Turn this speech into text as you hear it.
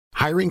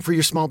Hiring for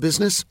your small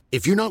business?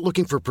 If you're not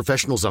looking for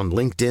professionals on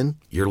LinkedIn,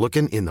 you're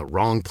looking in the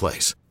wrong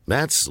place.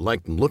 That's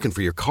like looking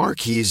for your car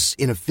keys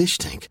in a fish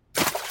tank.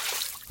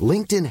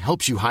 LinkedIn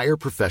helps you hire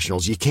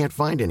professionals you can't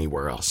find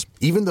anywhere else,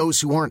 even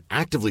those who aren't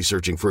actively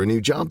searching for a new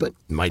job but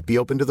might be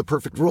open to the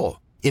perfect role.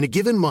 In a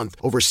given month,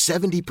 over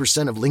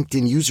 70% of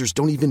LinkedIn users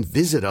don't even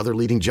visit other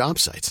leading job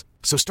sites.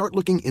 So start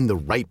looking in the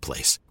right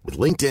place. With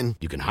LinkedIn,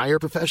 you can hire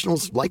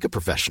professionals like a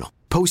professional.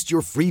 Post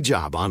your free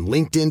job on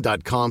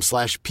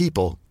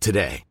linkedin.com/people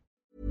today.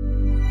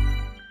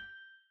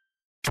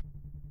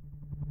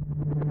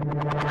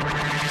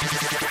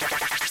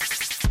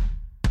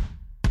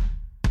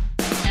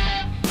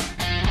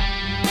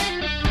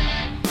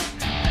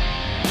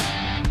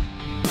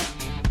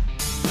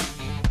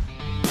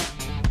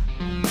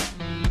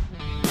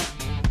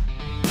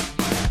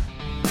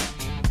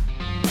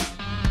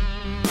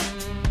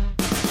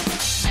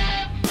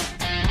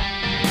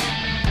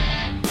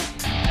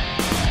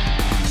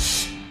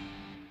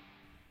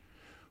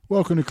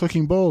 Welcome to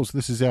Clicking Balls.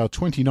 This is our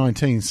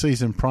 2019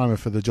 season primer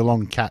for the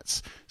Geelong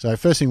Cats. So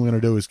first thing we're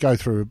going to do is go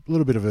through a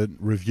little bit of a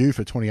review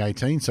for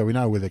 2018 so we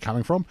know where they're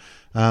coming from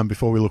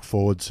before we look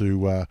forward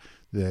to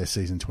their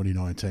season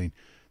 2019.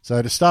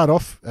 So to start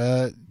off,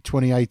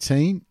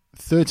 2018,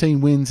 13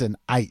 wins and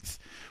 8th.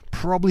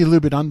 Probably a little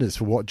bit unders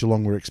for what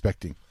Geelong were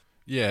expecting.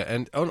 Yeah,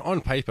 and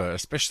on paper,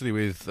 especially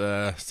with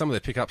some of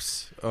their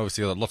pickups,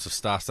 obviously lots of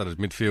star-studded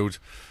midfield,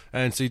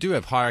 and so you do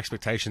have higher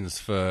expectations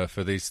for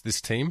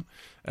this team.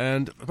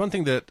 And one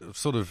thing that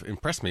sort of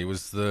impressed me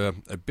was the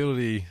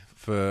ability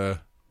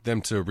for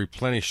them to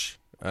replenish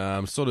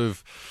sort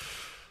of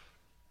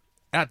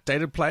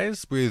outdated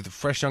players with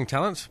fresh young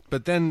talent.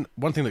 But then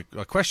one thing that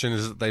I question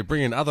is that they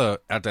bring in other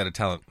outdated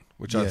talent,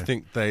 which I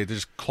think they're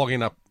just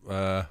clogging up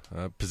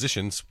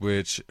positions,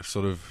 which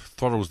sort of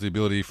throttles the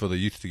ability for the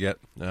youth to get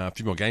a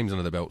few more games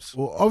under their belts.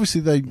 Well,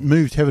 obviously they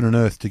moved heaven and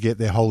earth to get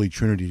their holy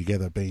trinity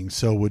together, being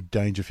Selwood,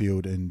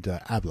 Dangerfield and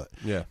Ablett.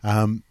 Yeah.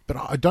 But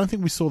I don't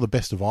think we saw the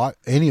best of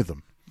any of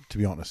them, to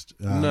be honest,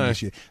 no.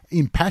 this year.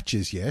 In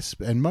patches, yes,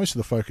 and most of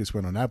the focus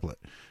went on Ablett.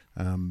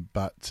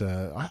 But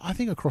I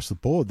think across the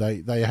board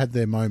they had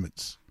their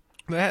moments.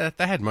 They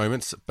had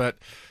moments, but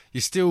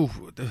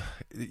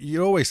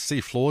you always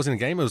see flaws in a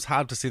game. It was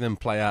hard to see them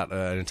play out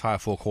an entire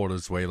 4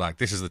 quarters where you're like,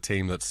 this is the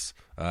team that's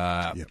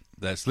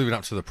living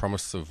up to the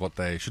promise of what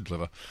they should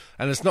deliver.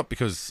 And it's not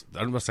because,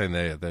 I'm not saying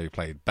they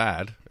played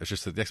bad, it's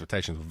just that the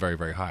expectations were very,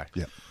 very high.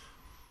 Yeah.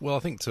 Well, I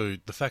think too,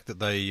 the fact that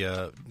they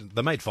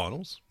made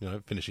finals,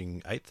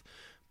 finishing 8th,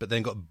 but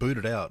then got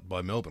booted out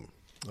by Melbourne,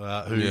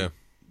 who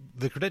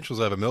the credentials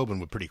over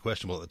Melbourne were pretty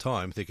questionable at the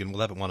time, thinking, well,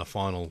 they haven't won a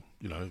final,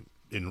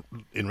 in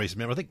recent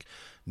memory. I think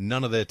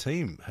none of their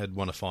team had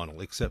won a final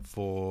except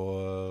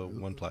for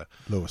one player.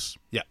 Lewis.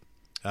 Yeah.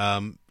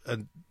 And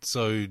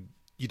so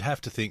you'd have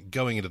to think,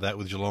 going into that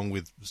with Geelong,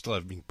 with still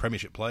having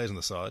premiership players on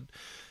the side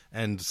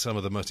and some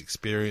of the most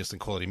experienced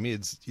and quality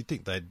mids, you'd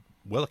think they'd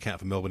well account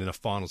for Melbourne in a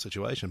final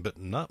situation, but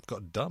no,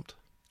 got dumped.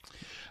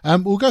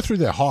 We'll go through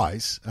their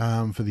highs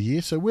for the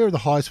year. So where are the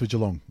highs for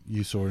Geelong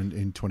you saw in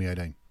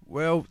 2018?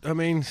 Well, I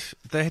mean,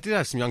 they did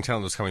have some young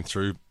talent that's coming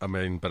through. I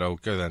mean, but I'll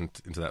go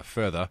into that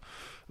further.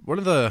 One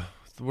of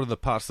the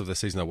parts of the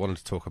season I wanted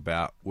to talk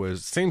about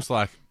seems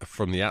like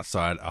from the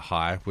outside a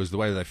high was the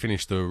way they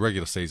finished the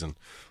regular season,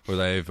 where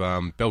they've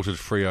belted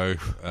Freo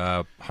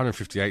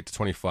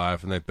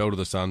 158-25, and they've belted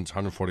the Suns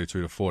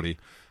 142-40.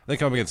 They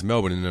come up against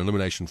Melbourne in an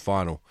elimination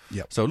final.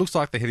 Yep. So it looks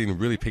like they're hitting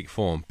really peak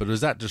form. But is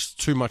that just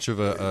too much of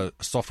a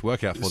soft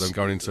workout for them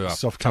going into a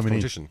soft tough coming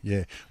competition? In.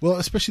 Yeah. Well,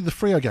 especially the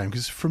Freo game,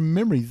 because from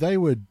memory, they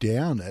were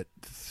down at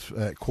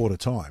quarter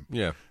time.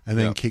 Yeah. And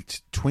then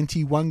kicked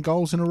 21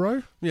 goals in a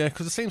row. Yeah,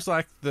 because it seems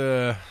like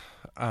I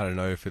don't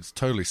know if it's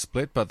totally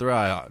split, but there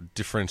are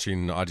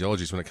differentiating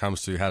ideologies when it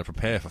comes to how to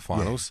prepare for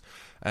finals.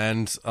 Yeah.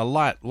 And a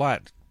light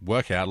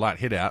workout, light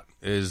hit out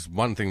is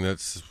one thing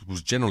that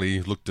was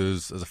generally looked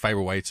as a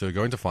favourite way to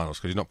go into finals,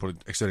 because you're not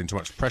exerting too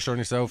much pressure on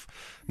yourself,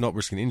 not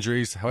risking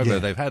injuries. However,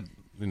 they've had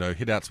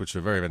hit outs which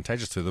are very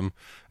advantageous to them,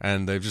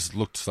 and they've just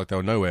looked like they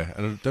were nowhere.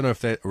 And I don't know if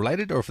they're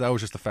related or if that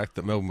was just the fact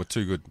that Melbourne were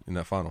too good in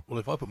that final. Well,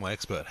 if I put my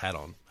expert hat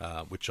on,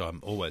 which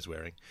I'm always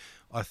wearing,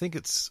 I think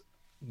it's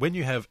when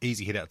you have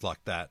easy hit outs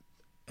like that,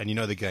 and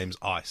the game's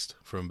iced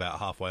from about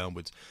halfway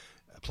onwards,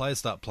 players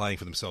start playing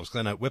for themselves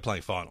because they know we're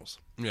playing finals.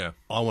 Yeah,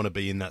 I want to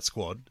be in that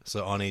squad,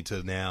 so I need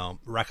to now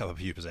rack up a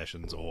few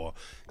possessions or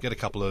get a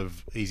couple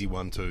of easy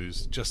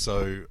 1-2s, just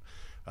so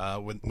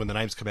when the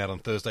names come out on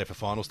Thursday for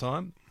finals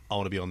time, I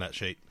want to be on that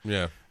sheet.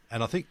 Yeah,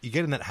 and I think you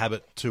get in that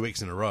habit 2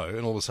 weeks in a row,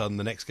 and all of a sudden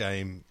the next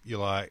game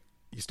you're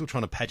still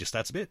trying to pad your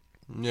stats a bit.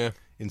 Yeah,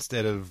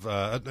 instead of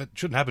it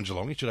shouldn't happen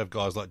Geelong. You should have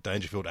guys like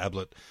Dangerfield,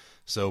 Ablett,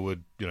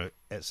 Selwood,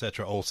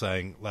 etc., all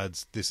saying,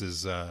 lads, this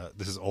is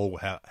all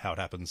how it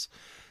happens.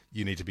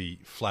 You need to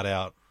be flat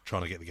out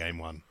trying to get the game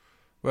won.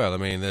 Well, I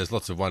mean, there's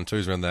lots of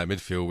 1-2s around that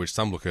midfield, which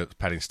some look at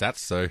padding stats,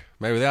 so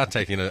maybe they are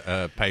taking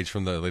a page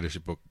from the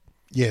leadership book.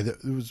 Yeah,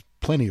 there was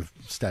plenty of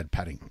stat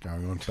padding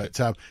going on. But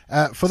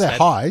for their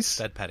highs...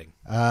 Stat padding.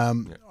 I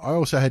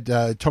also had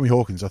Tommy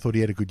Hawkins. I thought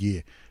he had a good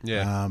year.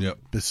 Yeah.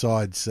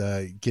 Besides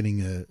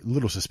getting a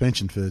little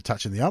suspension for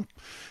touching the ump.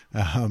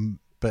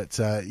 But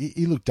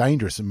he looked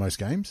dangerous in most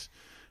games.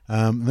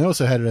 They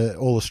also had an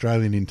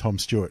All-Australian in Tom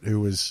Stewart, who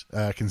was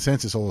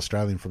consensus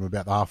All-Australian from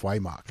about the halfway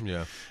mark.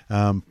 Yeah.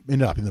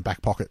 Ended up in the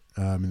back pocket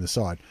in the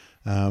side.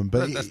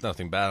 But that's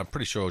nothing bad. I'm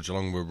pretty sure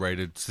Geelong were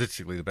rated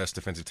statistically the best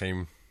defensive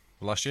team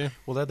last year.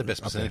 Well, they had the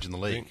best percentage in the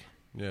league.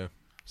 Yeah.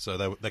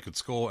 So they could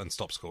score and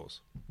stop scores.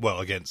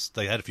 Well,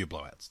 they had a few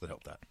blowouts that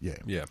helped that.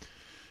 Yeah.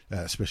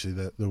 Especially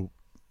the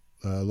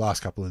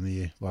last couple in the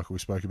year, like we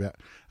spoke about.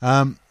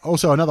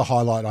 Also, another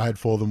highlight I had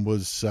for them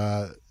was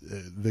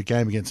the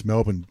game against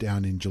Melbourne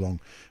down in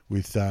Geelong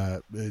with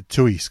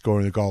Tui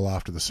scoring a goal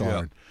after the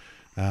siren.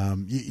 Yeah.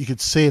 You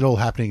could see it all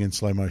happening in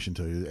slow motion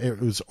too.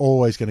 It was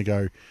always going to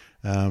go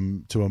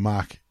to a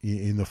mark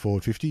in the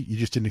forward 50. You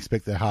just didn't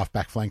expect their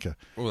half-back flanker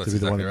to be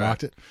the one that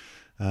marked it.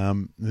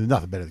 There's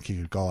nothing better than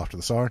kicking a goal after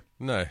the siren.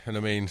 No, and I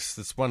mean,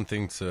 it's one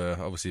thing to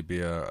obviously be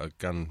a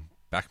gun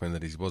backman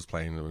that he was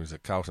playing when he was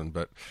at Carlton,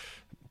 but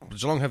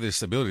Geelong have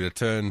this ability to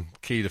turn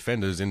key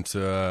defenders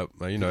into,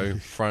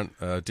 front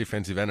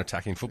defensive and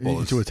attacking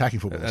footballers. Into attacking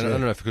footballers, and I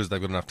don't know if because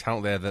they've got enough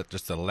talent there that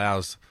just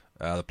allows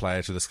the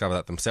player to discover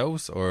that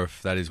themselves, or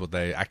if that is what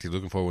they're actively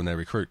looking for when they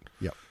recruit.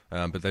 Yep.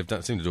 But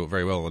they've seemed to do it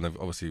very well, and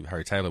obviously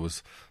Harry Taylor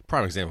was a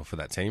prime example for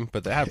that team.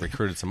 But they have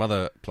recruited some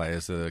other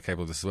players that are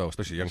capable of this as well,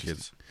 especially young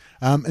kids.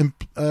 And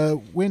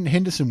when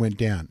Henderson went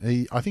down,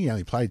 I think he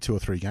only played 2 or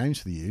 3 games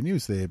for the year, and he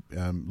was their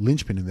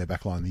linchpin in their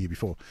backline the year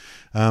before.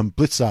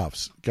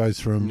 Blitzarves goes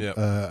from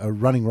a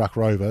running ruck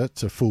rover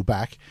to full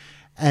back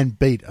and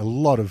beat a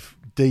lot of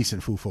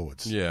decent full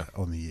forwards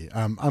on the year.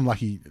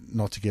 Unlucky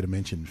not to get a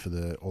mention for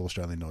the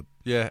All-Australian nod.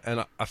 Yeah,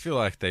 and I feel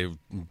like they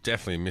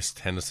definitely missed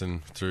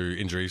Henderson through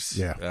injuries.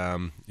 Yeah.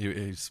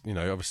 He's,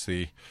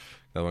 obviously,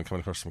 another one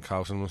coming across from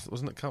Carlton.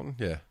 Wasn't it Carlton?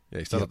 Yeah. Yeah,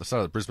 he started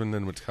at Brisbane,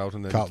 then went to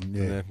Carlton.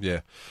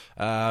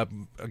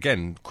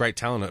 Again, great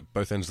talent at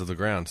both ends of the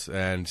ground,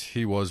 and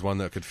he was one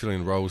that could fill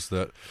in roles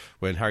that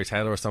when Harry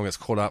Taylor or someone gets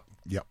caught up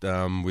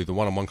with the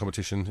one-on-one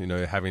competition,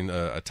 having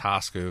a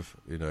task of,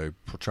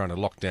 trying to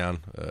lock down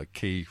a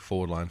key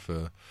forward line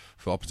for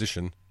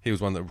opposition, he was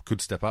one that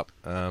could step up.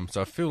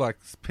 So I feel like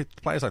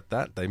players like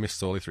that, they missed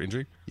sorely through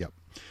injury. Yep.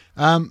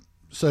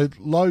 So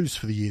lows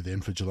for the year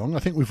then for Geelong. I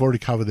think we've already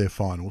covered their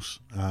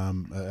finals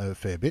a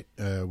fair bit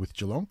with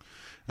Geelong.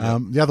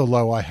 The other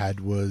low I had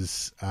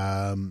was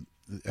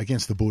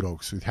against the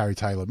Bulldogs with Harry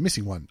Taylor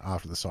missing one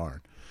after the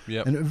siren.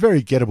 Yep. And a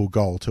very gettable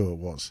goal too it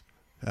was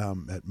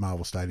at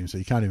Marvel Stadium, so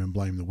you can't even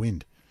blame the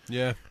wind.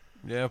 Yeah.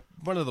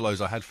 One of the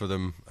lows I had for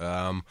them,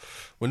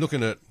 when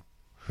looking at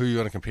who you're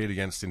going to compete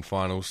against in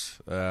finals,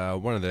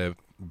 one of their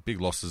big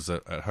losses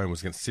at home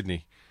was against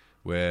Sydney,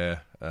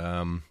 where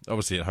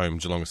obviously at home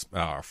Geelong is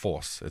a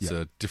force. It's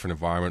a different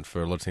environment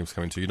for a lot of teams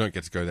coming to. You don't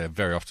get to go there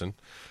very often.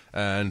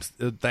 And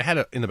they had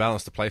it in the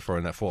balance to play for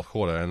in that fourth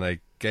quarter, and they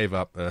gave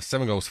up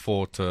 7 goals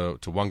 4 to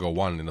 1 goal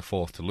 1 in the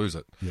fourth to lose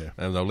it. Yeah.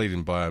 And they were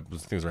leading by, I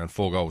think it was around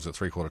 4 goals at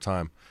three-quarter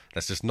time.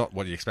 That's just not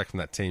what you expect from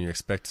that team. You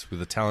expect with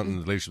the talent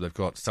and the leadership they've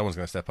got, someone's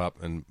going to step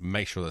up and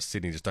make sure that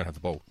Sydney just don't have the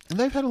ball. And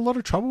they've had a lot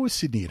of trouble with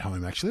Sydney at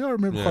home, actually. I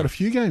remember quite a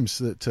few games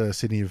that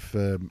Sydney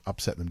have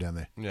upset them down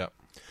there. Yeah.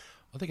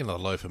 I think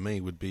another low for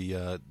me would be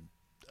a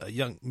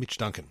young Mitch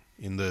Duncan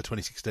in the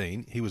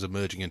 2016. He was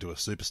emerging into a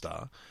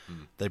superstar.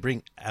 They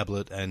bring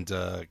Ablett and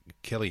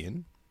Kelly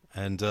in,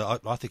 and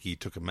I think he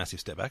took a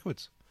massive step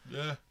backwards.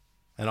 Yeah.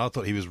 And I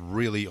thought he was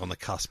really on the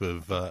cusp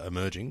of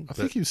emerging. I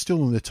think he was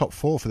still in the top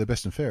 4 for the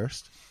best and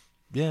fairest.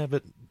 Yeah,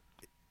 but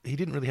he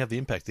didn't really have the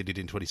impact he did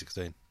in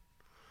 2016.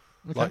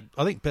 Okay.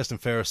 I think best and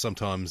fairest,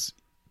 sometimes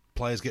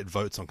players get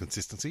votes on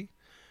consistency,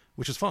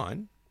 which is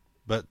fine,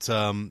 but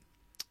I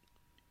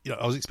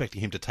was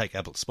expecting him to take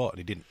Ablett's spot, and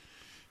he didn't.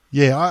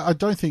 Yeah, I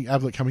don't think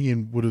Ablett coming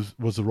in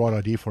was the right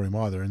idea for him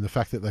either, and the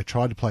fact that they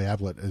tried to play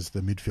Ablett as the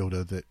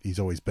midfielder that he's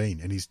always been,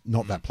 and he's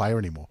not that player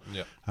anymore.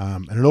 Yeah.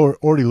 And it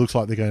already looks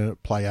like they're going to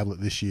play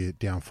Ablett this year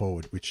down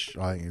forward, which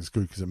I think is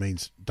good because it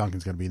means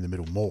Duncan's going to be in the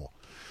middle more.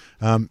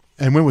 And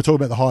when we're talking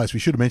about the highest, we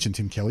should have mentioned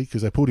Tim Kelly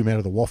because they pulled him out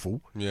of the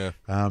waffle. Yeah.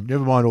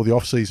 Never mind all the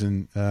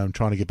off-season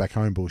trying to get back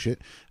home bullshit.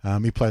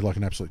 He played like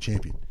an absolute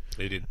champion.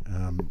 He did.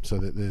 So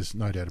there's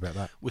no doubt about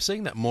that. We're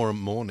seeing that more and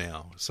more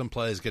now. Some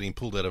players getting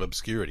pulled out of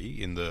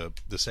obscurity in the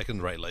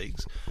second-rate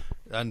leagues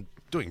and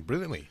doing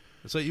brilliantly.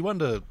 So you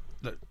wonder,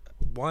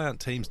 why aren't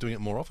teams doing it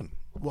more often?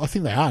 Well, I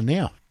think they are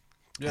now.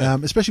 Yeah.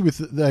 Especially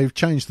they've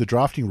changed the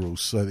drafting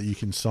rules so that you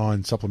can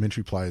sign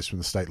supplementary players from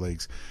the state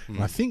leagues.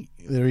 And I think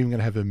they're even going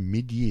to have a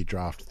mid-year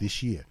draft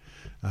this year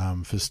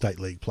for state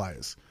league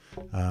players,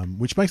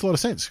 which makes a lot of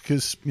sense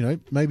because,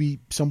 maybe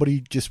somebody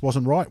just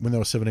wasn't right when they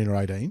were 17 or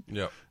 18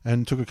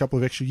 and took a couple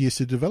of extra years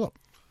to develop.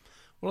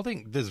 Well, I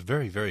think there's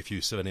very, very few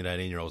 17,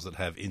 18-year-olds that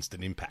have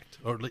instant impact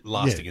or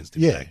lasting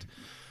instant impact.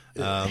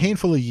 A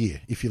handful a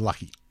year, if you're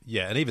lucky.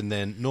 Yeah, and even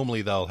then,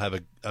 normally they'll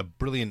have a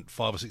brilliant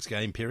 5 or 6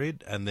 game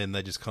period, and then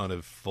they just kind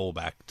of fall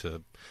back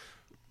to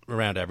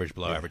around average,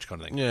 below average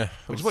kind of thing. Yeah.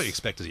 Which is what you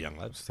expect as a young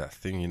lad. It's that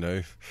thing, if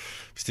you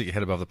stick your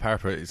head above the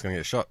parapet, he's going to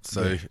get shot.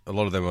 So a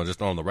lot of them are just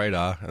not on the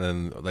radar, and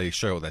then they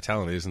show what their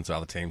talent is, and so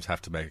other teams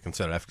have to make a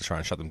concerted effort to try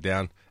and shut them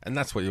down. And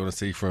that's what you want to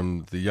see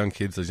from the young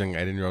kids, those young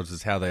 18-year-olds,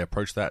 is how they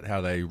approach that,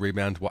 how they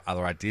rebound, what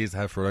other ideas they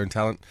have for their own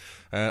talent.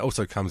 It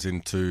also comes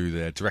into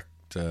their direct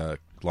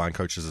line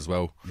coaches as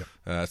well.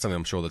 Yep. Something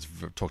I'm sure that's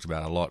talked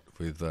about a lot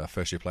with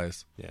first-year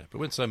players. Yeah, but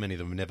when so many of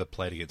them never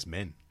played against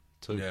men,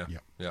 too.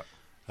 Yeah.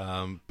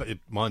 But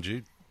mind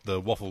you, the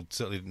waffle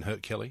certainly didn't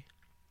hurt Kelly.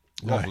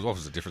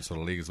 Waffle's a different sort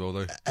of league as well,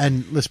 though.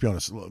 And let's be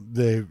honest,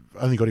 they've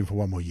only got him for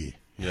one more year.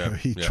 Yeah,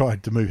 he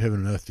tried to move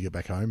heaven and earth to get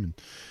back home,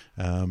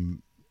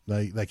 and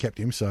they kept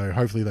him. So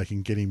hopefully they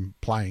can get him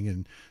playing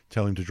and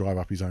tell him to drive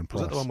up his own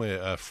price. Was that the one where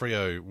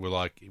Freo were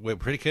like, "We're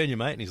pretty keen, you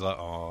mate," and he's like,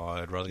 "Oh,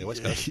 I'd rather go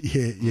West Coast."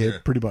 yeah,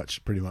 pretty much.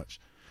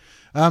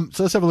 So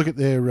let's have a look at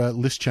their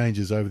list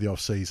changes over the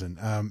off-season.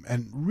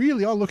 And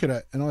really, I look at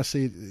it and I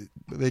see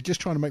they're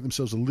just trying to make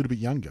themselves a little bit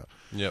younger.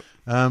 Yep.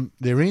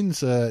 Their ins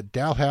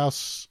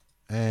Dalhouse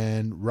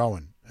and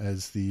Rowan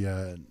as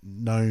the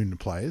known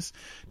players.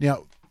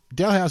 Now,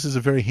 Dalhouse is a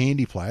very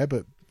handy player,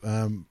 but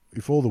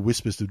if all the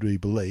whispers to be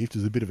believed,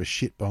 is a bit of a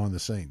shit behind the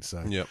scenes.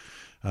 So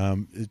a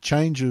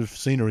change of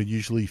scenery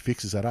usually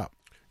fixes that up.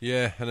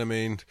 Yeah, and I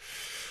mean,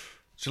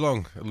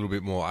 Geelong, a little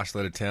bit more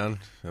isolated town.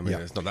 I mean,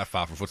 it's not that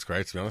far from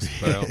Footscray, to be honest.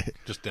 But,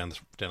 just down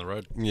the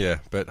road. Yeah,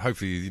 but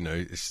hopefully,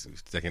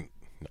 they can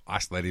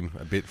isolate him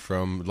a bit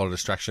from a lot of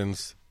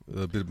distractions,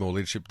 a bit more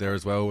leadership there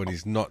as well, and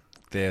he's not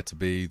there to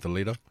be the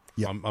leader.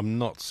 Yeah, I'm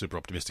not super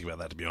optimistic about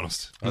that, to be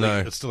honest. I No.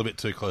 think it's still a bit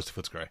too close to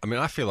Footscray. I mean,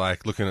 I feel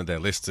like looking at their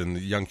list and the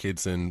young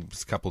kids and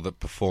a couple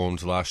that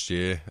performed last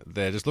year,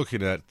 they're just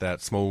looking at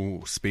that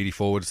small, speedy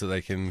forwards that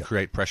they can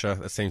create pressure.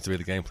 That seems to be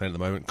the game plan at the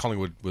moment.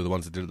 Collingwood were the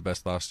ones that did it the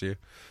best last year,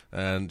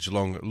 and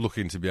Geelong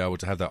looking to be able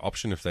to have that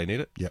option if they need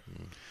it. Yep.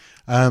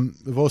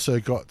 We've also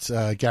got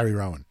Gary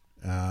Rowan,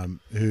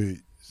 who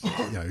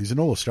he's an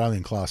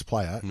all-Australian class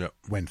player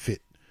when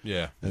fit.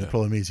 Yeah. And the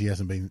problem is he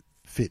hasn't been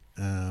fit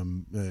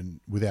and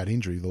without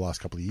injury the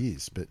last couple of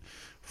years, but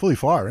fully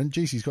firing.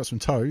 Geez, he's got some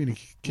toe and he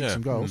kicked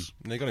some goals.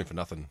 They got him for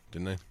nothing,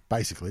 didn't they?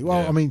 Basically.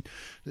 Well, I mean,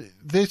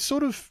 they're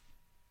sort of,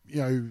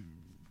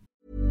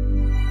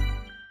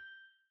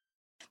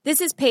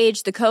 This is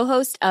Paige, the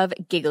co-host of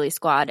Giggly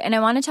Squad, and I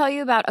want to tell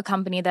you about a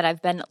company that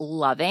I've been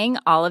loving,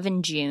 Olive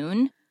 &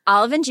 June.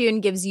 Olive &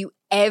 June gives you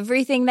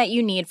everything that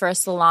you need for a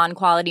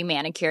salon-quality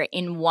manicure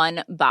in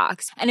one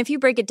box. And if you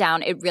break it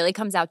down, it really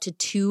comes out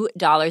to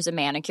 $2 a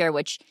manicure,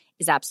 which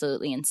is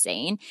absolutely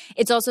insane.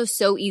 It's also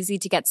so easy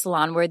to get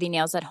salon-worthy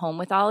nails at home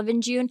with Olive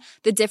 & June.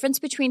 The difference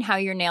between how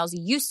your nails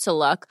used to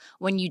look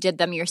when you did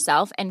them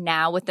yourself and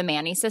now with the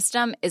Mani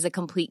system is a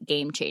complete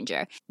game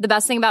changer. The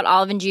best thing about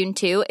Olive & June,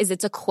 too, is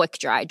it's a quick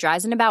dry.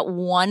 Dries in about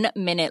 1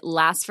 minute,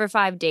 lasts for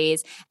 5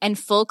 days, and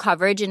full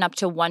coverage in up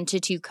to 1 to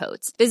 2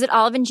 coats. Visit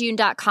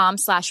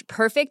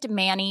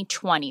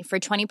oliveandjune.com/perfectmani20 for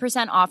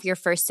 20% off your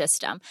first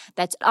system.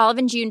 That's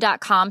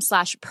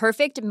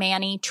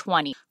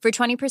oliveandjune.com/perfectmani20 for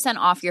 20%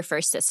 off your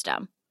first system.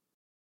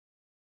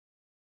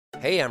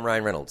 Hey, I'm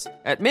Ryan Reynolds.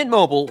 At Mint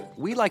Mobile,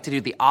 we like to do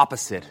the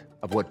opposite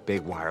of what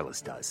Big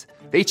Wireless does.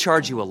 They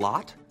charge you a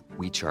lot,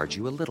 we charge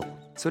you a little.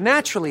 So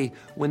naturally,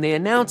 when they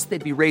announced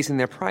they'd be raising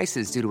their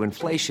prices due to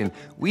inflation,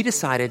 we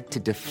decided to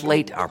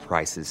deflate our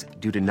prices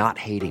due to not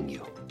hating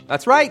you.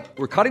 That's right.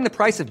 We're cutting the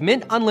price of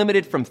Mint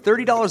Unlimited from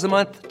 $30 a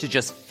month to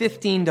just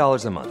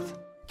 $15 a month.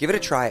 Give it a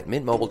try at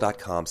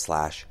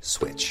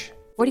mintmobile.com/switch.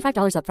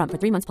 $45 up front for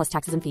 3 months plus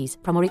taxes and fees.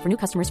 Promo rate for new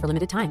customers for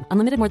limited time.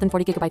 Unlimited more than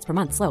 40 gigabytes per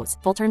month. Slows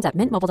full terms at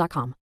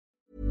mintmobile.com.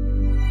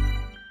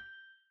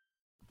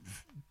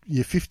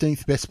 Your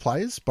 15th best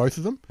players, both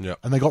of them. Yeah.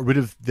 And they got rid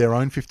of their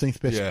own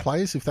 15th best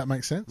players, if that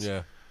makes sense.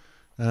 Yeah.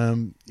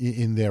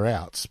 In their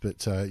outs.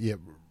 But,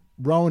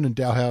 Rowan and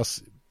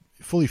Dalhouse,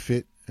 fully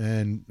fit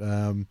and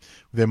with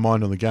their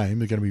mind on the game,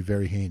 they're going to be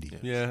very handy.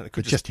 Yeah. It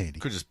could just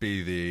handy. Could just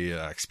be the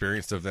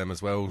experience of them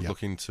as well,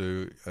 looking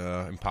to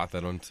impart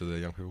that onto the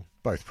young people.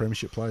 Both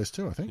premiership players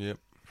too, I think,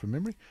 from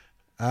memory.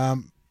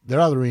 Their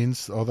other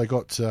ends, they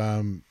got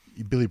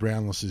Billy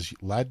Brownless's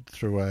lad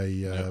through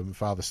a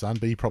father-son,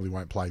 but he probably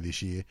won't play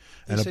this year.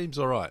 He seems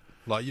all right.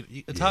 Like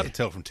it's hard to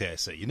tell from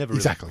TSC. You never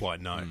really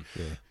quite know.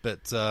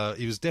 But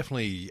he was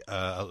definitely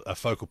a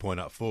focal point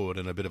up forward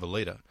and a bit of a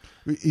leader.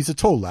 He's a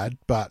tall lad,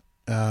 but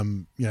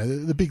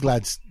the big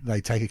lads,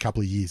 they take a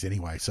couple of years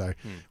anyway. So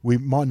we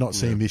might not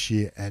see him this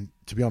year. And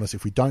to be honest,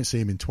 if we don't see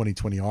him in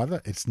 2020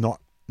 either, it's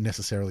not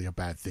necessarily a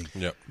bad thing.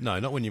 Yep. No,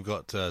 not when you've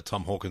got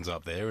Tom Hawkins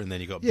up there, and then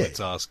you've got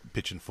Blitzarsk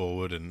pitching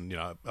forward, and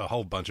a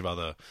whole bunch of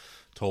other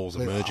talls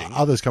emerging.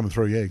 Others coming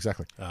through,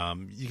 exactly.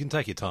 You can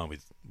take your time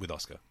with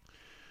Oscar.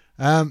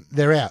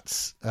 They're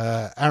outs.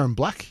 Aaron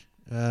Black,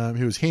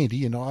 who was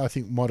handy, and I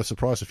think might have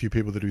surprised a few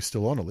people that he's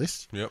still on a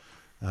list. Yep.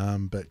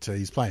 But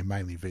he's playing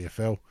mainly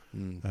VFL.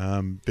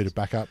 Bit of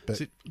backup,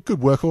 but good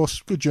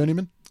workhorse, good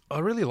journeyman. I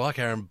really like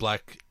Aaron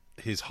Black,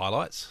 his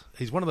highlights.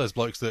 He's one of those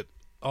blokes that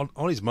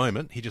on his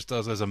moment, he just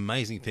does those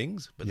amazing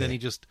things, but then you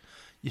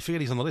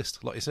forget he's on the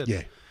list, like you said.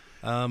 Yeah.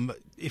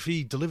 If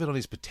he delivered on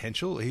his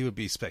potential, he would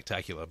be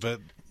spectacular.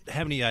 But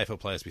how many AFL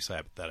players do we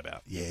say that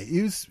about? Yeah,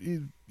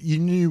 you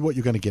knew what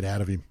you're going to get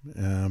out of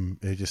him.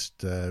 He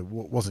just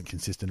wasn't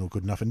consistent or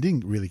good enough and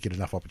didn't really get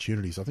enough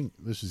opportunities. I think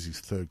this was his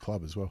third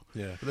club as well.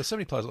 Yeah, but there's so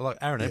many players. Like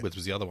Aaron Edwards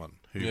was the other one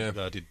who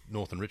did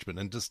North and Richmond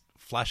and just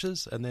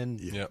flashes and then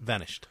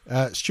vanished.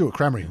 Stuart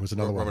Crameri was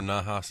another Robin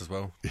one. Nahas as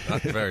well.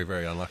 Very,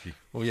 very unlucky.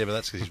 Well, yeah, but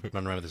that's because he's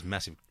running around with this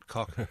massive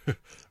cock.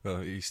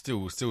 Well, he still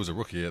was a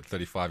rookie at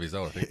 35 years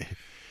old, I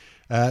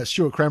think.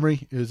 Stuart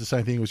Crameri, it was the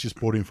same thing. He was just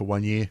brought in for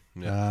 1 year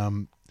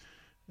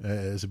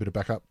as a bit of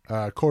backup.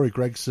 Corey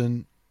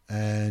Gregson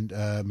and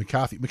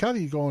McCarthy.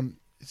 McCarthy gone.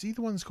 Is he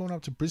the one that's gone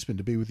up to Brisbane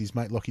to be with his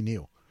mate Lockie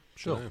Neal?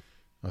 Sure.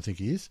 I think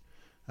he is.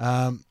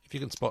 If you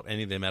can spot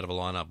any of them out of a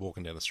lineup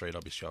walking down the street,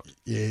 I'd be shocked.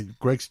 Yeah,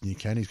 Gregson you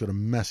can. He's got a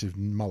massive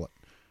mullet.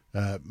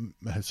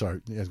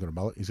 Sorry, he hasn't got a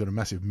mullet. He's got a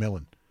massive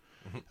melon.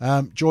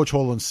 George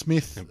Holland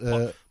Smith.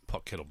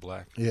 Pot kettle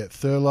black. Yeah,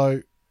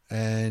 Thurlow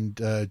and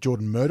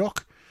Jordan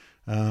Murdoch.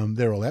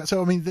 They're all out.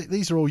 So, I mean,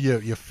 these are all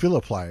your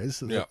filler players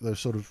that they've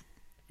sort of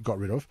got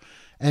rid of.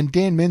 And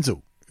Dan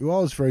Menzel, who I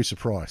was very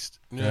surprised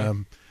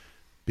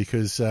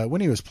because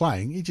when he was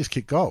playing, he just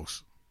kicked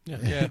goals.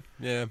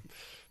 Yeah.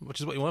 Which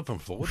is what you want from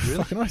forward, really.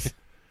 Fucking oath.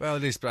 Well,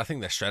 it is, but I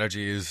think their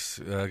strategy is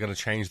going to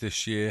change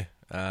this year.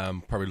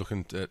 Probably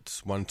looking at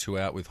 1-2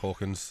 out with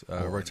Hawkins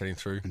rotating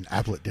through. And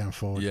Ablett down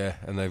forward. Yeah,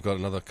 and they've got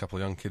another couple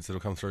of young kids that'll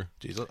come through.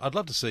 Jeez, I'd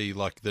love to see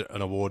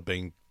an award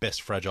being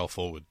best fragile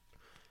forward.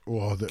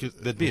 Well,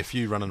 there'd be a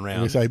few running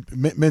around. We say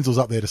Menzel's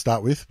up there to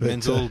start with. But,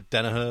 Menzel,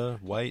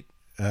 Danaher, Waite.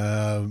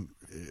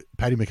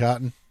 Paddy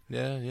McCartan.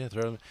 Yeah,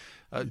 throw them.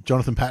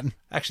 Jonathan Patton.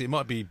 Actually, it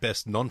might be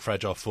best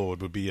non-fragile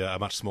forward would be a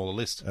much smaller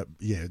list.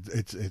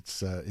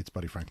 It's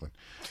Buddy Franklin.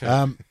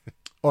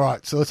 All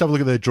right, so let's have a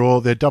look at their draw.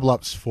 Their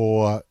double-ups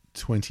for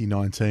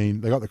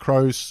 2019. They got the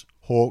Crows,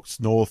 Hawks,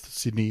 North,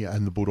 Sydney,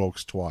 and the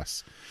Bulldogs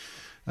twice.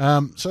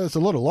 So there's a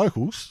lot of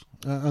locals.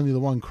 Only the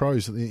one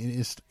Crows,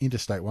 the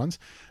interstate ones.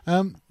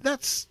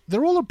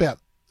 They're all about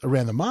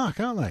around the mark,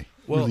 aren't they?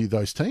 Well, really,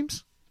 those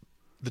teams.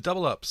 The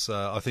double-ups,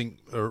 I think,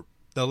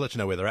 they'll let you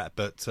know where they're at,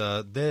 but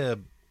their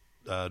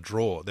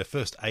draw, their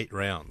first 8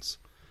 rounds,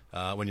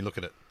 when you look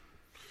at it,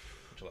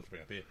 which I'll have to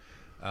bring up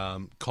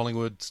here,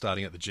 Collingwood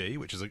starting at the G,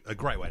 which is a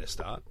great way to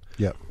start.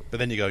 Yep. But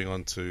then you're going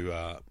on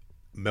to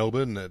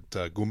Melbourne at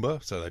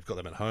Goomba, so they've got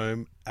them at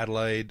home.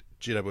 Adelaide,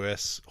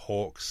 GWS,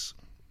 Hawks,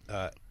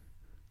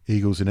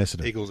 Eagles and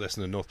Essendon.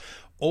 Essendon, North.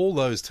 All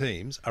those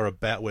teams are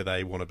about where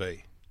they want to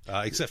be.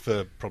 Except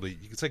for probably,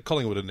 you could say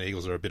Collingwood and the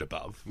Eagles are a bit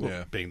above,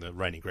 being the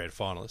reigning grand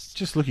finalists.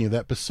 Just looking at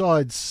that,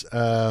 besides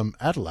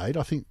Adelaide,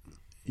 I think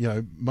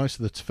most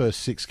of the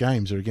first 6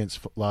 games are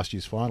against last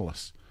year's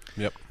finalists.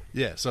 Yep.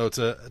 Yeah, so it's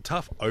a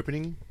tough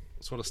opening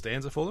sort of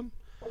stanza for them,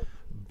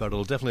 but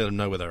it'll definitely let them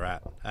know where they're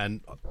at.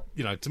 And,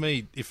 to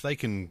me, if they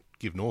can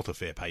give North a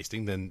fair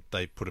pasting, then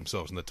they put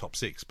themselves in the top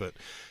 6. But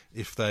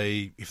if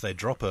they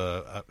drop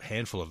a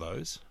handful of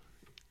those,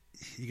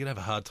 you're going to have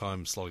a hard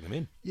time slotting them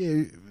in.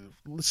 Yeah,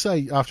 let's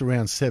say after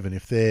round 7,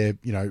 if they're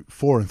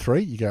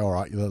 4-3, you go, all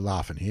right, you're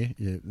laughing here.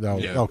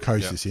 They'll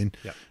coast this in.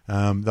 Yep.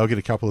 They'll get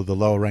a couple of the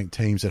lower ranked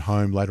teams at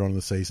home later on in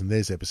the season.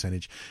 There's their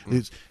percentage.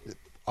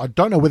 I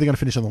don't know where they're going to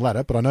finish on the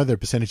ladder, but I know their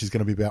percentage is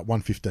going to be about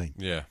 115.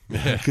 Yeah.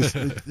 Because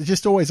they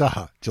just always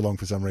are, Geelong,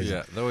 for some reason.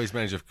 Yeah, they always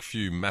manage a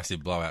few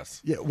massive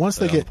blowouts. Yeah, once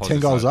they get 10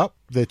 goals up,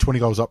 they're 20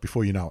 goals up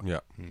before you know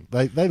it.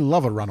 Yeah. They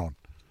love a run on.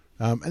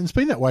 And it's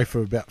been that way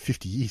for about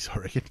 50 years, I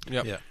reckon.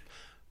 Yep. Yeah.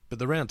 But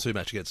the round 2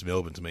 match against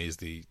Melbourne, to me, is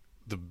the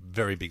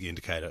very big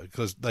indicator,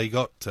 because they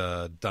got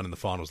done in the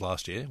finals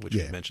last year, which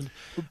you mentioned,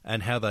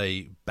 and how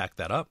they back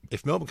that up.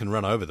 If Melbourne can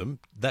run over them,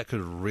 that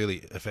could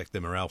really affect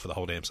their morale for the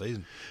whole damn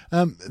season.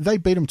 They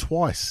beat them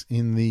twice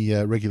in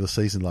the regular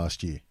season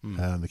last year,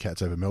 the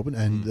Cats over Melbourne.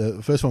 And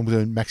the first one was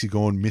when Maxi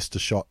Gawn missed a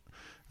shot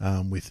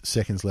with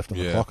seconds left on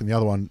the clock, and the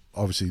other one,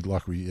 obviously,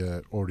 like we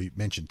already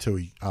mentioned,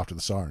 Tui after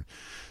the siren.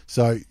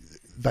 So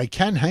they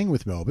can hang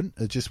with Melbourne.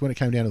 It's just when it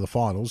came down to the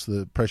finals,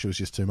 the pressure was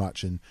just too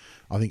much, and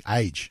I think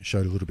age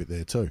showed a little bit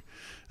there too.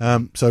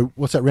 So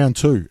what's that, round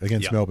 2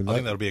 against Melbourne? I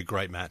think that'll be a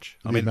great match.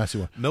 A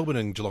massive one. Melbourne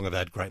and Geelong have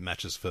had great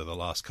matches for the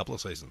last couple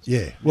of seasons.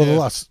 Yeah, well, the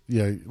last,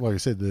 like I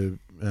said,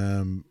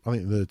 I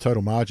think the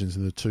total margins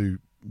in the 2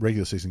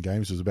 regular season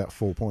games was about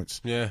 4 points.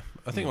 Yeah,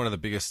 I think one of the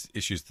biggest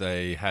issues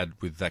they had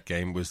with that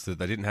game was that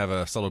they didn't have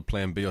a solid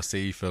plan B or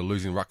C for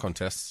losing ruck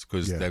contests,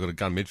 because they've got a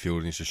gun midfield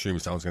and you just assume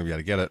someone's going to be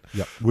able to get it.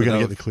 Yep, we're going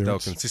to get the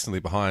clearance. They were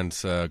consistently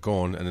behind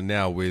Gawn, and then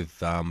now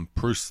with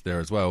Bruce there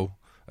as well,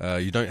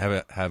 you don't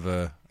have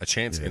a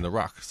chance in the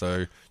ruck,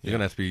 so you're going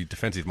to have to be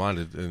defensive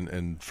minded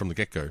and from the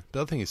get go.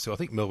 The other thing is too, I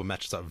think Melbourne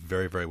matches up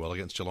very, very well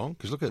against Geelong,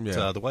 because look at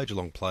the way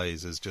Geelong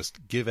plays is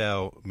just give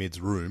our mids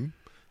room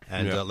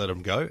and let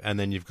them go, and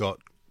then you've got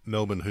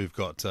Melbourne, who've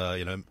got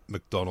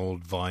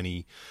McDonald,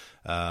 Viney,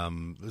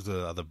 there's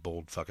the other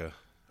bald fucker,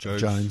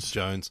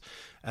 Jones,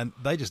 and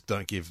they just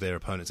don't give their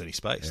opponents any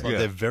space.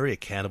 They're very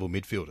accountable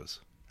midfielders,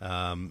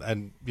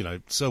 and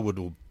Selwood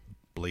will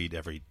bleed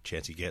every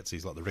chance he gets.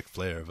 He's like the Ric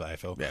Flair of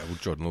AFL. Yeah, well,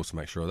 Jordan also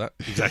makes sure of that.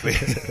 Exactly.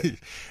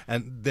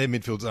 And their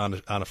midfielders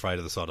aren't afraid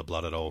of the sight of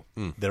blood at all.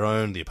 Their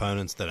own, the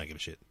opponents, they don't give a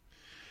shit.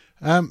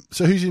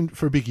 So who's in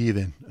for a big year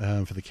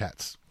then for the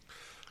Cats?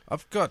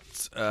 I've got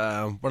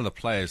one of the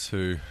players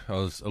who I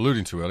was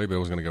alluding to earlier, but I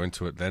wasn't going to go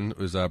into it then. It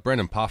was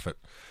Brandon Parfitt,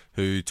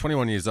 who,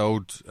 21 years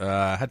old,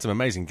 had some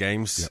amazing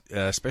games,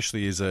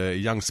 especially as a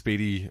young,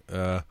 speedy,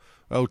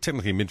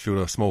 technically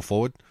midfielder, small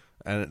forward.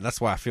 And that's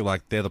why I feel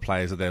like they're the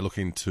players that they're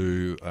looking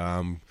to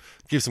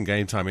give some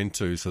game time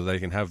into so they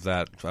can have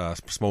that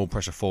small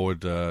pressure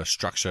forward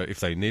structure if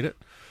they need it.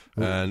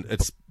 And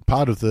it's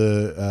part of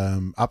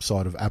the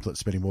upside of Ablett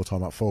spending more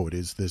time up forward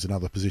is there's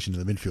another position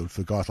in the midfield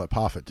for guys like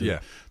Parfitt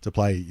to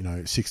play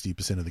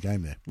 60% of the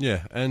game there.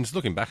 Yeah, and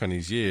looking back on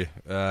his year,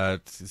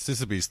 this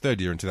will be his third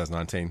year in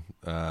 2019,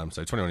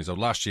 so 21 years old.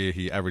 Last year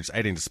he averaged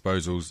 18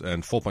 disposals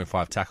and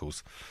 4.5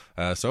 tackles.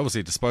 So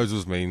obviously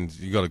disposals means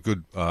you got a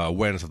good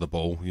awareness of the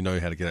ball, you know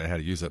how to get it, how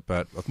to use it,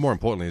 but more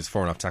importantly is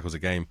 4.5 tackles a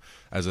game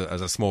as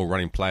a small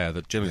running player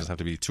that generally doesn't have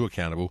to be too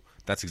accountable.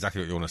 That's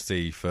exactly what you want to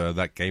see for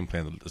that game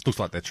plan. It looks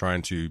like they're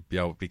trying to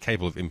be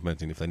capable of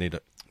implementing if they need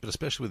it. But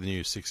especially with the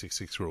new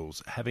 666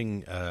 rules,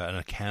 having an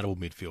accountable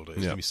midfielder is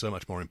going to be so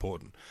much more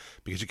important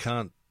because you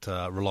can't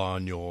rely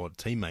on your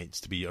teammates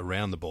to be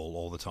around the ball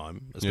all the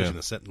time, especially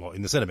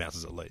in the centre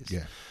bounces at least.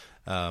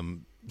 Yeah.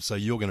 So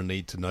you're going to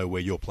need to know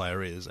where your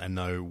player is and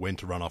know when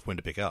to run off, when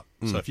to pick up.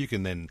 So if you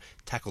can then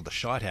tackle the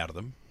shite out of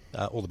them,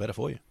 all the better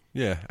for you.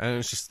 Yeah, and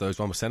it's just those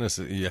 1%ers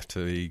that you have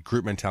to be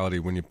group mentality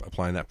when you're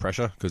applying that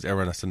pressure because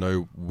everyone has to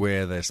know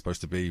where they're supposed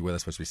to be, where they're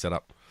supposed to be set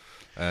up.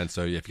 And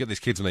so if you get these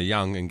kids when they're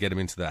young and get them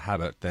into that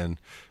habit, then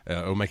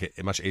it'll make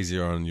it much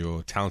easier on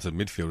your talented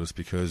midfielders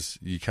because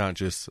you can't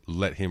just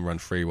let him run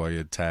free while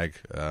you tag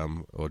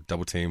or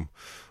double team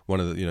one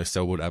of the,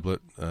 Selwood,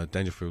 Ablett,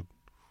 Dangerfield.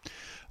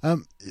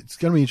 It's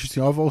going to be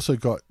interesting. I've also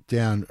got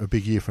down a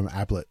big year from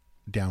Ablett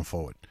down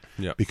forward.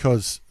 Yeah.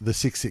 Because the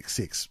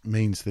 666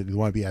 means that it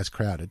won't be as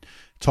crowded.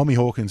 Tommy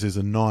Hawkins is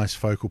a nice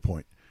focal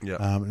point. Yeah.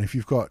 And if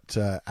you've got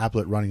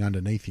Ablett running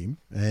underneath him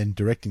and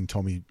directing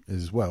Tommy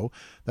as well,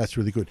 that's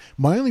really good.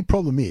 My only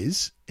problem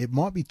is it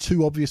might be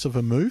too obvious of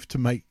a move to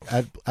make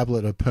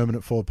Ablett a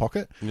permanent forward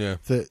pocket. Yeah.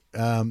 That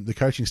the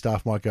coaching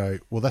staff might go,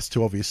 well, that's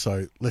too obvious,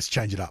 so let's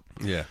change it up.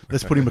 Yeah.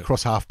 Let's put him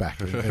across halfback.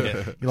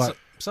 You're like,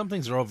 some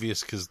things are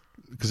obvious because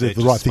they're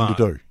the right smart.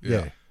 thing to do.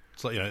 Yeah.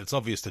 It's like, it's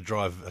obvious to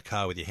drive a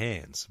car with your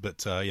hands,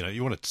 but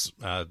you want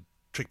to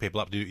trick people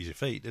up to do it with your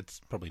feet.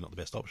 It's probably not the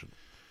best option.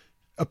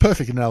 A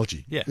perfect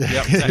analogy. Yeah,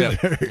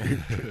 exactly.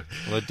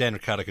 Well, Dan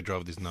Ricciardo could drive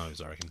with his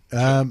nose, I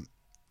reckon.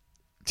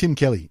 Tim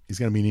Kelly is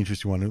going to be an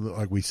interesting one,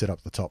 like we set up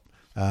at the top,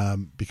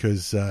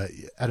 because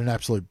had an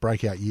absolute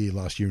breakout year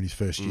last year in his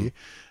first year.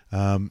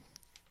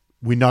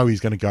 We know he's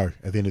going to go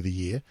at the end of the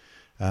year.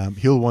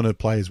 He'll want to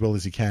play as well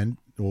as he can.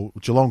 Or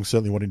Geelong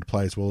certainly want him to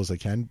play as well as they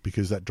can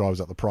because that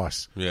drives up the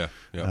price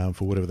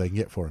for whatever they can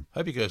get for him.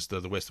 Hope he goes to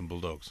the Western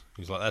Bulldogs.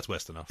 He's like, that's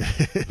West enough.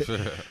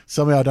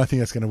 Somehow I don't think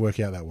that's going to work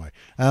out that way.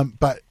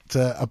 But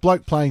a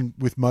bloke playing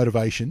with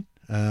motivation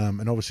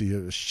and obviously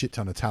a shit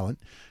ton of talent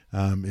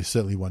is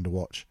certainly one to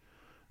watch.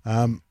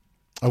 I've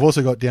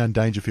also got down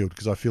Dangerfield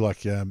because I feel like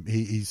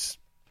he's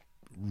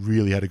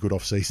really had a good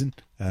off-season.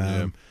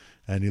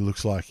 And he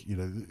looks like,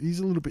 he's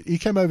a little bit... He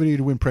came over here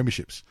to win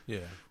premierships.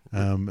 Yeah.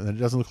 And it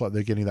doesn't look like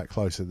they're getting that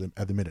close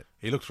at the minute.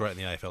 He looks great in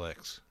the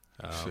AFLX.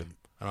 And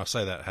I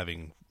say that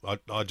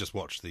I just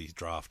watched the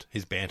draft.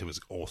 His banter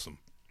was awesome.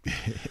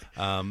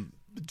 For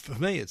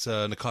me, it's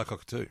Nakai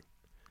Cockatoo.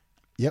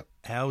 Yep.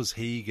 How is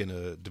he going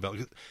to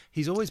develop?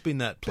 He's always been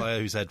that player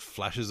who's had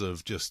flashes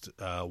of just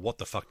what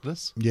the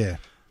fuckness. Yeah.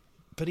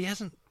 But he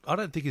hasn't... I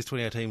don't think his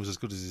 2018 was as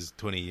good as his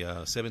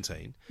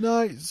 2017.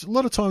 No, it's a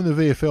lot of time in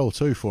the VFL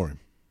too for him.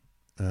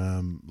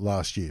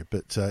 Last year,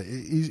 but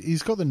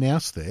he's got the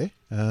nous there.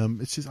 I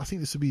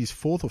think this will be his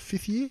 4th or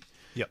 5th year.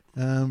 Yep.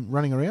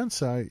 Running around,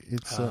 so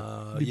it's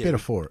be better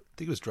for it. I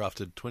think it was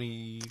drafted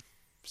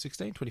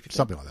 2016, 2015,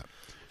 something like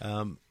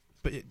that.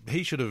 But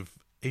he should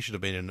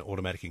have been an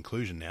automatic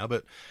inclusion now.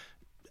 But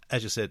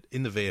as you said,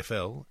 in the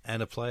VFL,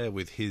 and a player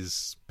with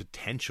his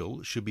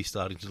potential should be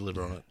starting to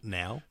deliver on it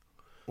now.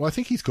 Well, I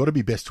think he's got to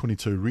be best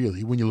 22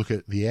 really when you look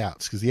at the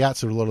outs because the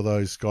outs are a lot of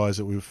those guys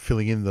that were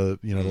filling in the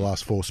the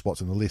last 4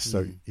 spots on the list.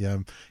 So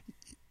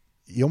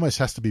he almost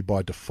has to be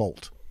by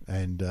default,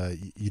 and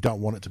you don't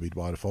want it to be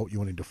by default. You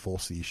want him to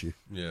force the issue.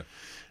 Yeah.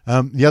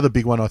 The other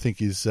big one I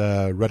think is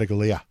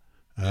Radagalia,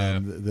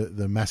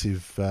 the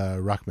massive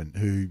ruckman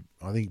who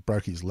I think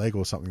broke his leg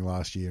or something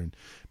last year and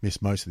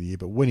missed most of the year.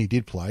 But when he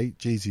did play,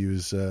 geez, he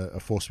was a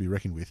force to be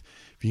reckoned with.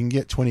 If you can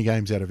get 20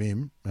 games out of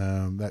him,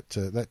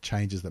 that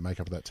changes the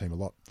makeup of that team a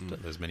lot.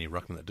 There's many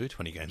ruckmen that do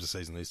 20 games a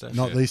season these days.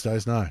 Not these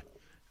days, no.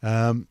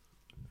 All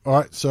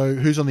right, so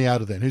who's on the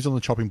outer then? Who's on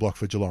the chopping block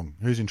for Geelong?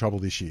 Who's in trouble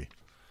this year?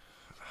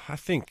 I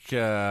think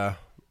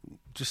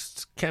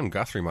just Cam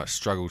Guthrie might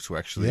struggle to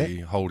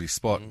actually hold his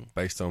spot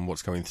based on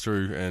what's coming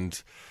through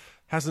and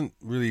hasn't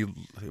really...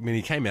 I mean,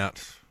 he came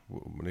out...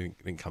 when he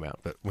didn't come out,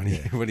 but when he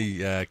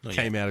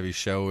came out of his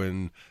shell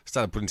and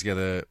started putting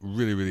together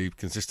really, really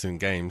consistent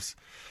games,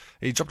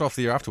 he dropped off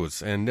the year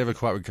afterwards and never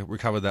quite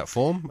recovered that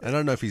form. And I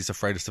don't know if he's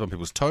afraid to step on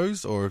people's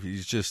toes or if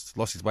he's just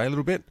lost his way a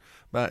little bit.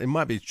 But it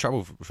might be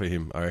trouble for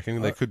him, I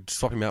reckon. They could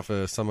swap him out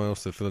for someone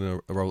else to fill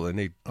in a role that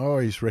they need. Oh,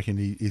 he's reckon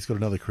he's got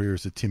another career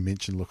as a Tim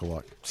Minchin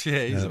lookalike.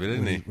 Yeah, he's a bit,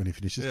 isn't he? When he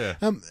finishes. Yeah.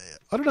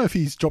 I don't know if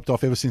he's dropped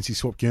off ever since he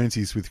swapped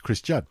Guernseys with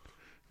Chris Judd.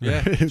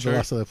 Yeah, the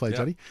last time they played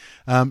Juddy.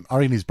 I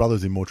reckon his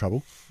brother's in more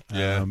trouble.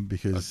 Yeah.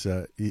 Because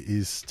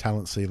his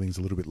talent ceiling's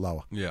a little bit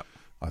lower. Yeah.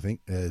 I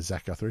think,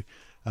 Zach Guthrie.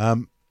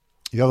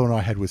 The other one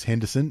I had was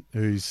Henderson,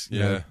 who's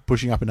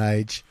pushing up in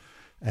age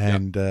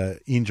and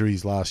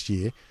injuries last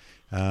year.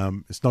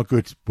 It's not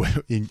good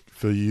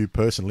for you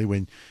personally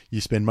when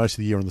you spend most of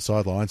the year on the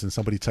sidelines and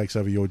somebody takes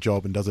over your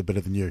job and does it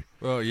better than you.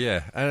 Well,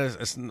 yeah, and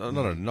it's not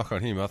a knock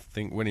on him. I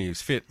think when he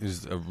was fit, he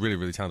was a really,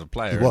 really talented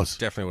player. He was.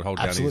 Definitely would hold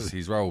down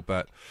his role.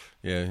 But,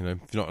 yeah, if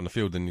you're not on the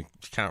field, then you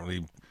can't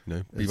really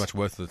be much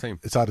worth to the team.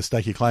 It's hard to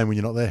stake your claim when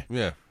you're not there.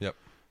 Yeah, yep.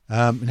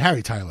 And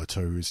Harry Taylor,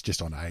 too, is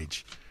just on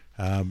age.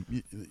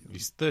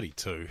 He's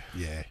 32.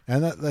 Yeah,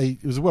 and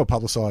it was well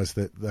publicised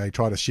that they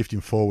tried to shift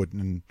him forward,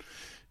 and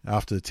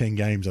after 10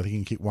 games, I think he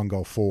can kick 1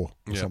 goal 4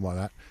 or something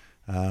like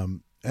that.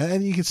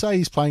 And you can say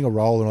he's playing a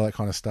role and all that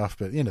kind of stuff,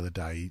 but at the end of the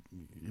day,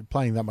 you're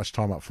playing that much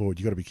time up forward,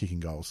 you've got to be kicking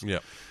goals. Yeah.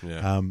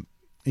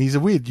 He's a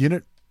weird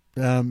unit,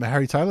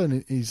 Harry Taylor,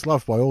 and he's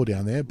loved by all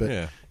down there,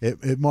 but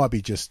it might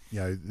be just,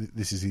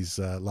 this is his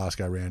last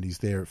go round. He's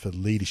there for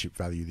leadership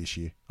value this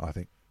year, I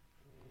think.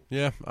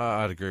 Yeah,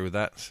 I'd agree with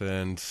that,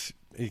 and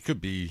he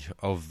could be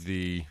of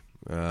the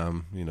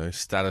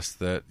status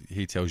that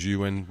he tells you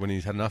when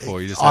he's had enough,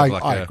 or you just have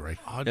I agree.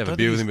 You have a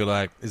beer with him and be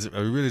like,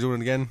 are we really doing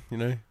it again?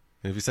 And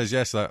if he says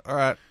yes, like, all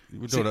right,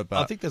 we're doing it. But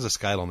I think there's a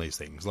scale on these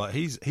things. Like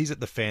he's at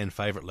the fan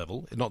favourite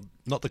level,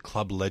 not the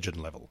club legend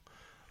level.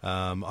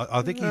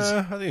 I think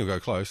I think he'll go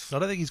close. I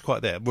don't think he's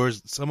quite there.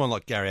 Whereas someone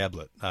like Gary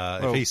Ablett,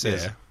 if he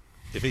says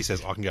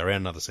I can go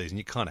around another season,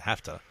 you kind of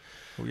have to.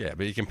 Well, yeah,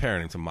 but you're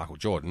comparing him to Michael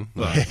Jordan.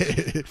 Let's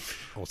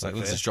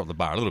just drop the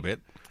bar a little bit.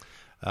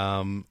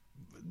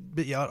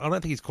 But yeah, I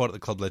don't think he's quite at the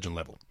club legend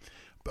level.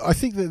 But I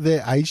think that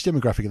their age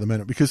demographic at the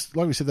moment, because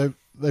like we said,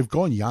 they've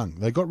gone young.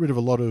 They got rid of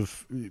a lot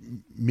of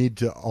mid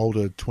to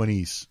older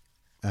 20s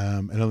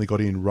and only got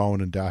in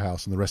Rowan and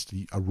Dowhouse, and the rest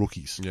are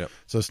rookies. Yep.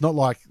 So it's not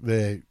like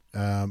they're,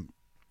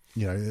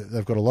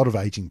 they've got a lot of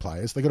aging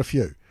players. They've got a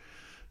few.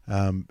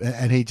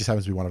 And he just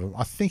happens to be one of them.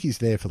 I think he's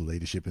there for the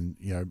leadership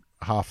and,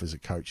 half as a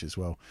coach as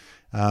well.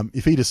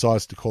 If he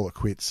decides to call it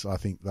quits, I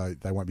think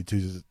they won't be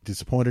too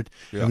disappointed.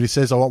 Yep. And if he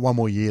says, I want 1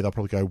 more year, they'll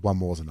probably go 1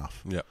 more's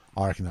enough. Yep.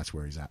 I reckon that's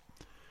where he's at.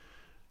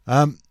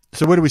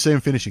 So where do we see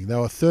him finishing? They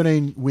were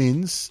 13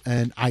 wins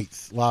and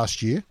 8th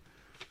last year.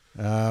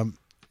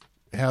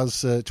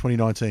 How's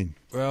 2019?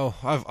 Well,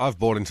 I've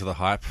bought into the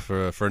hype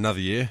for another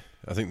year.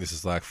 I think this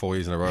is like 4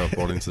 years in a row I've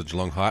bought into the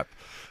Geelong hype.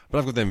 But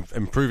I've got them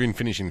improving,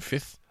 finishing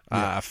 5th.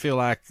 I feel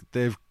like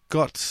they've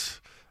got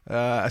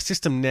a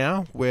system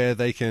now where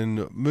they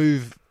can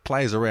move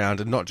players around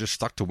and not just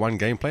stuck to one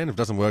game plan. If it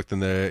doesn't work, then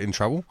they're in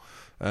trouble.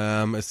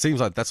 It seems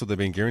like that's what they've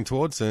been gearing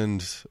towards,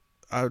 and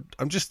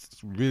I'm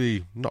just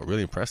really not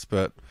really impressed,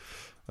 but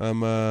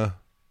I'm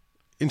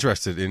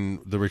interested in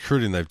the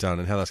recruiting they've done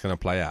and how that's going to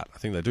play out. I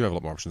think they do have a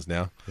lot more options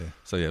now. Yeah.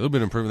 So yeah, a little bit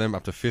of improvement them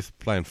up to 5th,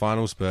 playing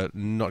finals, but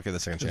not get the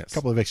second chance. A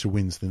couple of extra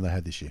wins than they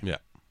had this year. Yeah.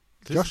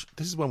 Josh,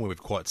 this is one where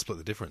we've quite split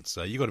the difference.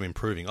 You got them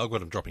improving. I've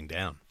got them dropping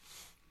down.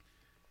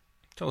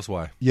 Tell us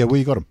why. Yeah, where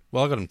you got them?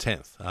 Well, I got them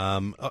 10th.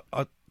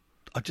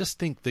 I just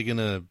think they're going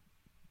to...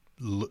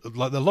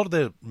 Like a lot of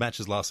their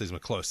matches last season were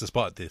close,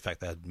 despite the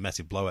fact they had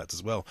massive blowouts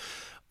as well.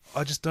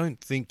 I just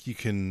don't think you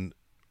can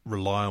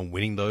rely on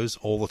winning those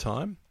all the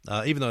time.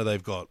 Even though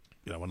they've got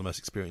one of the most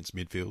experienced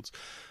midfields,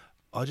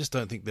 I just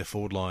don't think their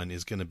forward line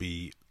is going to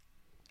be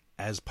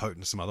as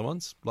potent as some other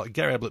ones. Like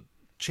Gary Ablett,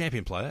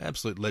 champion player,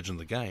 absolute legend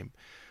of the game,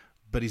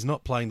 but he's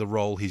not playing the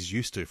role he's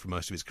used to for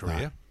most of his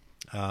career.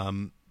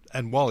 No.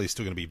 And while he's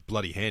still going to be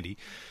bloody handy,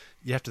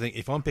 you have to think,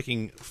 if I'm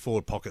picking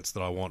forward pockets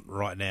that I want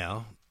right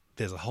now,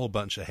 there's a whole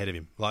bunch ahead of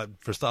him. Like,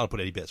 for a start, I'll put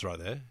Eddie Betts right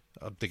there.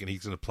 I'm thinking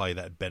he's going to play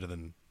that better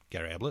than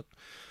Gary Ablett.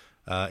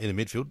 In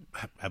the midfield,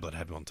 Ablett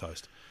had him on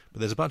toast.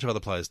 But there's a bunch of other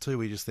players too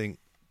where you just think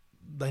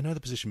they know the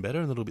position better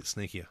and a little bit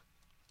sneakier.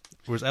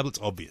 Whereas Ablett's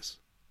obvious.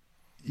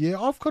 Yeah,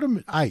 I've got him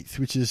at 8th,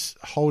 which is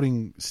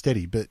holding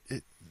steady, but...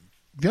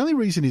 the only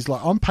reason is,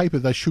 like, on paper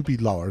they should be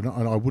lower,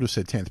 and I would have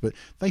said 10th, but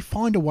they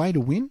find a way to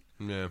win.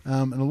 Yeah.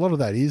 And a lot of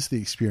that is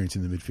the experience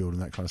in the midfield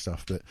and that kind of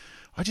stuff. But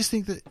I just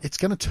think that it's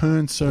going to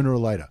turn sooner or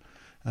later.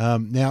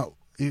 Now,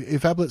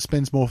 if Ablett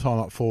spends more time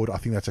up forward, I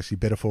think that's actually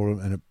better for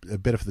him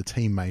and better for the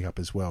team makeup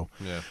as well.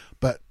 Yeah.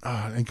 But,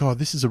 and God,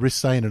 this is a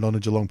risk saying it on a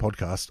Geelong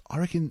podcast. I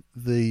reckon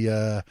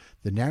the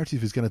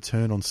narrative is going to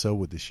turn on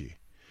Selwood this year.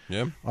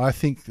 Yeah. I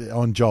think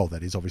on Joel,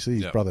 that is,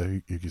 obviously, his brother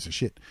who gives a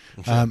shit.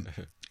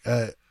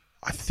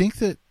 I think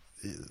that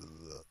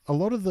a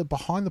lot of the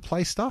behind the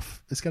play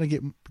stuff is going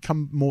to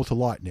come more to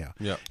light now.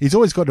 Yeah. He's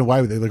always gotten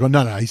away with it. They're going,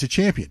 no, he's a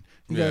champion.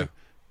 You yeah. go,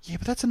 yeah,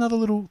 but that's another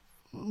little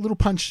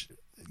punch,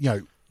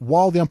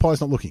 while the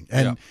umpire's not looking.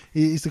 And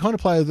he's the kind of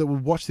player that will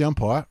watch the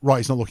umpire, right,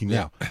 he's not looking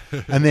now.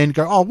 And then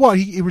go, oh, what?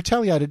 He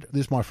retaliated.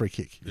 There's my free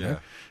kick. You know?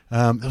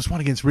 There was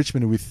one against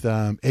Richmond with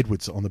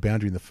Edwards on the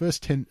boundary in the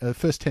first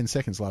 10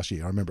 seconds last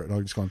year. I remember it. And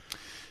I just gone,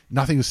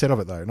 nothing was said of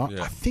it, though. And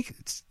I think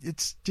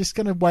it's just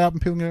going to weigh up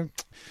and people go,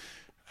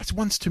 that's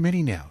once too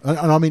many now. And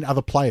I mean,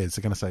 other players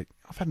are going to say,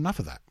 I've had enough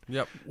of that.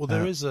 Yep. Well,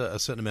 there is a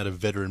certain amount of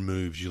veteran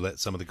moves you let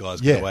some of the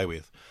guys get away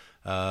with.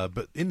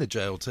 But in the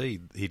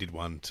JLT, he did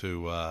one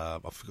to,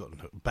 I've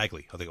forgotten,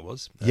 Bagley, I think it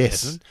was.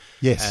 Yes. Essendon.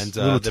 Yes. And,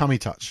 a little tummy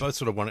touch. Both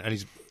sort of one, and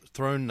he's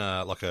thrown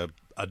like a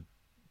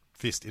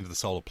fist into the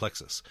solar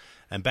plexus,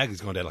 and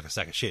Bagley's gone down like a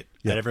sack of shit.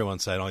 Yep. And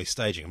everyone's saying, oh, he's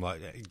staging. I'm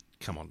like, hey,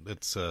 come on,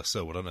 it's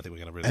Selwood. I don't think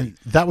we're going to really And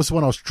that was the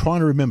one I was trying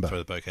to remember. throw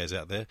the bouquets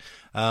out there.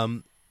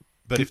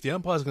 But if the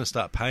umpire's going to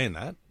start paying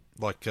that,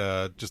 like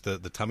just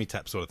the tummy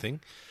tap sort of thing,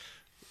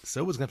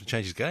 Selwood's going to have to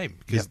change his game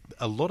because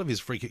a lot of his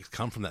free kicks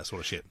come from that sort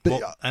of shit.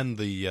 But, and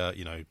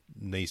the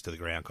knees to the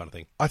ground kind of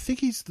thing. I think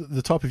he's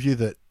the type of view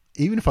that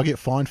even if I get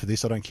fined for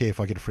this, I don't care if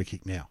I get a free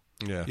kick now.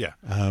 Yeah.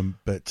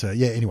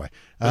 Anyway.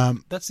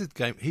 That's the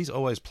game. He's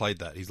always played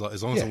that. He's like,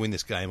 as long as I win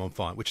this game, I'm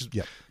fine. Which is,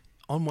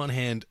 on one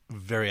hand,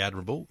 very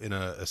admirable in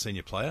a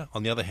senior player.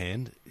 On the other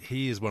hand,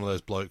 he is one of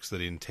those blokes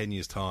that in 10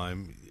 years'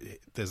 time,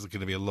 there's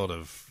going to be a lot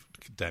of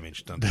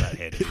damage done to that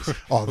head.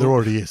 Oh, there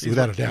already is,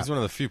 without a doubt. He's one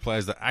of the few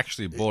players that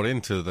actually bought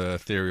into the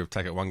theory of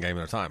take it one game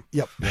at a time.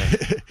 Yep.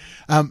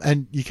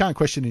 And you can't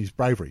question his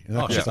bravery. And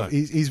that kind of stuff.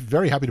 He's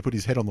very happy to put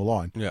his head on the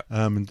line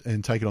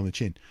and take it on the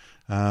chin.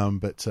 I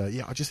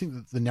just think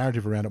that the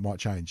narrative around it might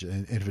change.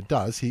 And if it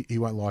does, he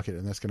won't like it,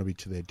 and that's going to be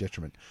to their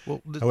detriment.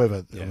 Well,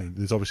 However, I mean,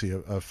 there's obviously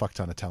a fuck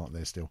ton of talent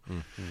there still.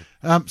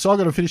 So I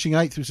got him finishing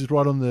 8th, which is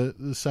right on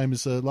the same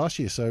as last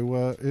year.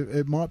 So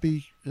it might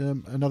be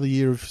another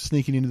year of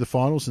sneaking into the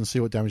finals and see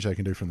what damage they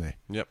can do from there.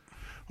 Yep.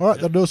 All right,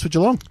 that'll do us for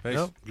Geelong. Peace.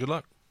 Well, good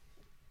luck.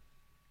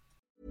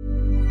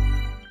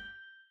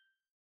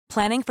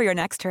 Planning for your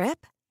next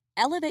trip?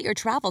 Elevate your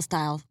travel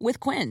style with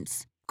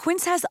Quince.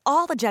 Quince has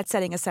all the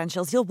jet-setting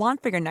essentials you'll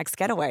want for your next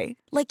getaway,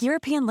 like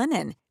European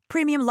linen,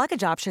 premium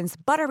luggage options,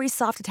 buttery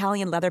soft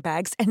Italian leather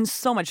bags, and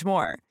so much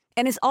more.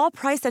 And is all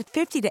priced at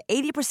 50 to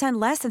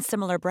 80% less than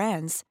similar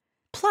brands.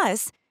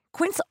 Plus,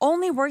 Quince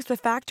only works with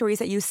factories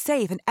that use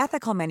safe and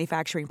ethical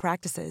manufacturing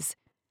practices.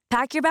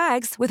 Pack your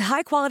bags with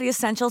high-quality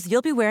essentials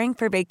you'll be wearing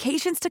for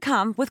vacations to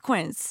come with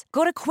Quince.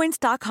 Go to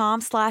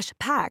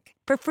quince.com/pack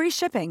for free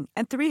shipping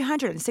and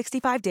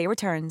 365-day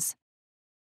returns.